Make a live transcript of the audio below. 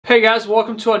Hey guys,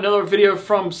 welcome to another video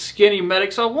from Skinny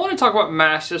Medic. So I want to talk about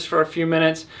masks just for a few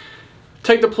minutes.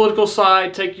 Take the political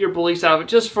side, take your beliefs out of it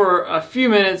just for a few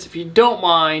minutes if you don't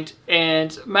mind.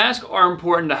 And masks are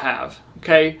important to have,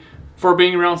 okay, for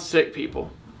being around sick people.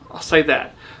 I'll say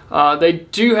that. They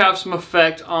do have some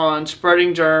effect on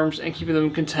spreading germs and keeping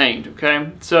them contained,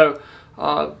 okay? So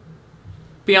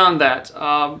beyond that,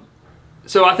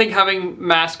 so I think having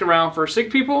masks around for sick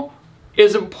people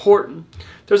is important.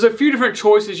 There's a few different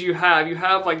choices you have. You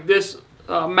have like this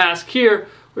mask here,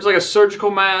 which is like a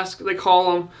surgical mask, they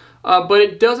call them, but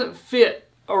it doesn't fit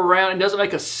around, it doesn't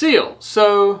make a seal.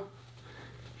 So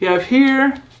you have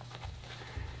here,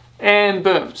 and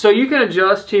boom. So you can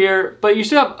adjust here, but you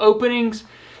still have openings.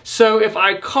 So if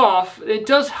I cough, it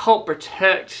does help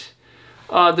protect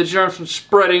the germs from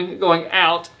spreading, going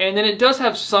out, and then it does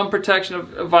have some protection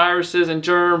of viruses and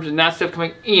germs and that stuff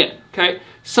coming in, okay?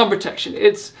 Some protection.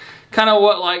 It's kind of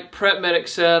what like Prep Medic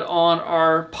said on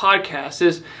our podcast,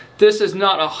 is this is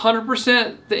not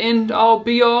 100% the end all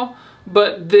be all,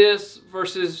 but this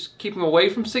versus keeping away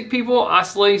from sick people,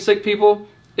 isolating sick people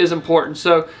is important.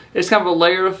 So it's kind of a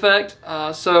layer effect.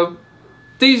 So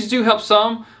these do help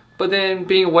some, but then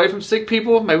being away from sick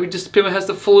people, maybe just people has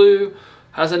the flu,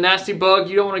 has a nasty bug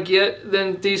you don't want to get,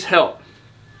 then these help.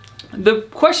 The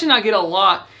question I get a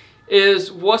lot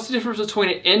is, what's the difference between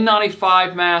an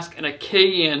N95 mask and a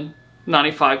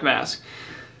KN95 mask?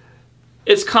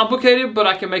 It's complicated, but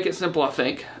I can make it simple, I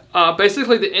think.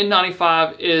 Basically, the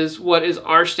N95 is what is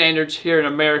our standards here in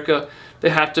America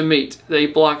they have to meet. They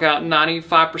block out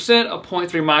 95% of 0.3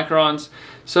 microns,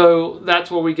 so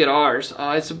that's where we get ours.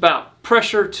 It's about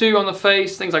pressure too on the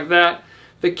face, things like that.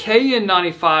 The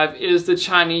KN95 is the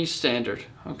Chinese standard,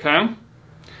 okay?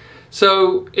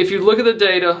 So if you look at the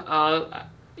data,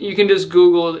 you can just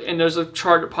Google it and there's a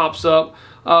chart that pops up.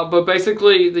 But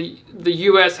basically the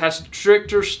US has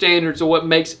stricter standards of what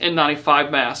makes N95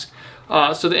 mask.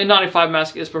 So the N95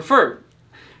 mask is preferred.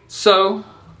 So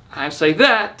I say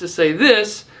that to say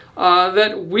this,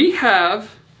 that we have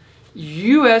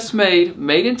US made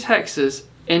in Texas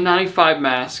N95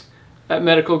 mask at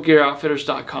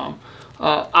medicalgearoutfitters.com.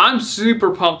 I'm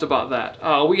super pumped about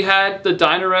that. We had the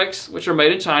Dynarex, which are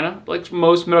made in China, like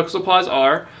most medical supplies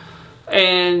are,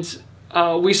 and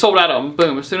we sold out of them.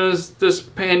 Boom. As soon as this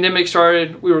pandemic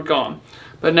started, we were gone.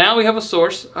 But now we have a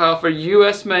source for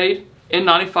US made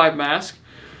N95 mask.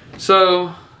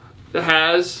 So it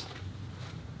has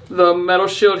the metal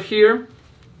shield here.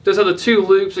 Those are the two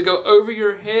loops that go over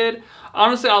your head.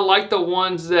 Honestly, I like the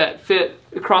ones that fit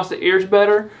across the ears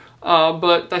better,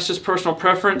 but that's just personal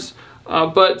preference.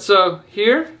 But so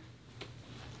here,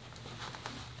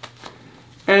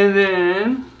 and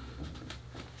then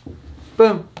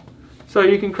boom. So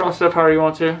you can cross it up however you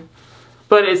want to,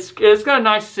 but it's got a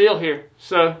nice seal here.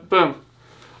 So boom.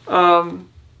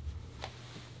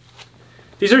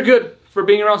 These are good for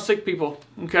being around sick people.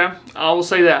 Okay, I will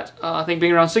say that. I think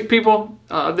being around sick people,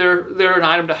 they're an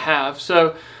item to have.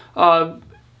 So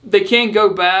they can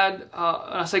go bad.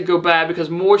 I say go bad because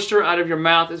moisture out of your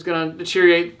mouth is going to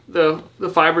deteriorate the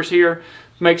fibers here,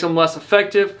 makes them less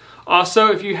effective.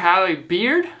 Also, if you have a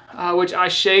beard, which I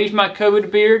shaved my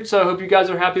COVID beard, so I hope you guys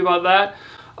are happy about that.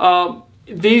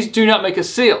 These do not make a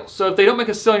seal. So if they don't make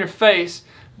a seal on your face,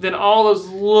 then all those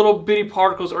little bitty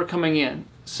particles are coming in.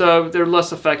 So they're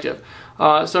less effective.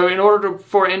 So in order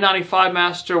for N95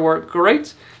 mask to work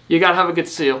great, you got to have a good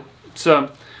seal.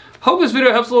 So hope this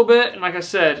video helps a little bit. And like I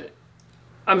said,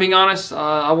 I'm being honest,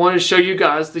 I wanted to show you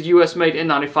guys the US made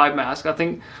N95 mask. I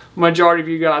think the majority of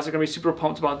you guys are going to be super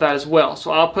pumped about that as well.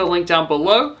 So I'll put a link down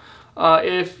below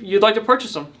if you'd like to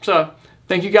purchase them. So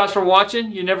thank you guys for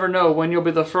watching. You never know when you'll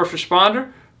be the first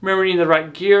responder. Remember, you need the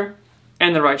right gear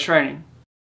and the right training.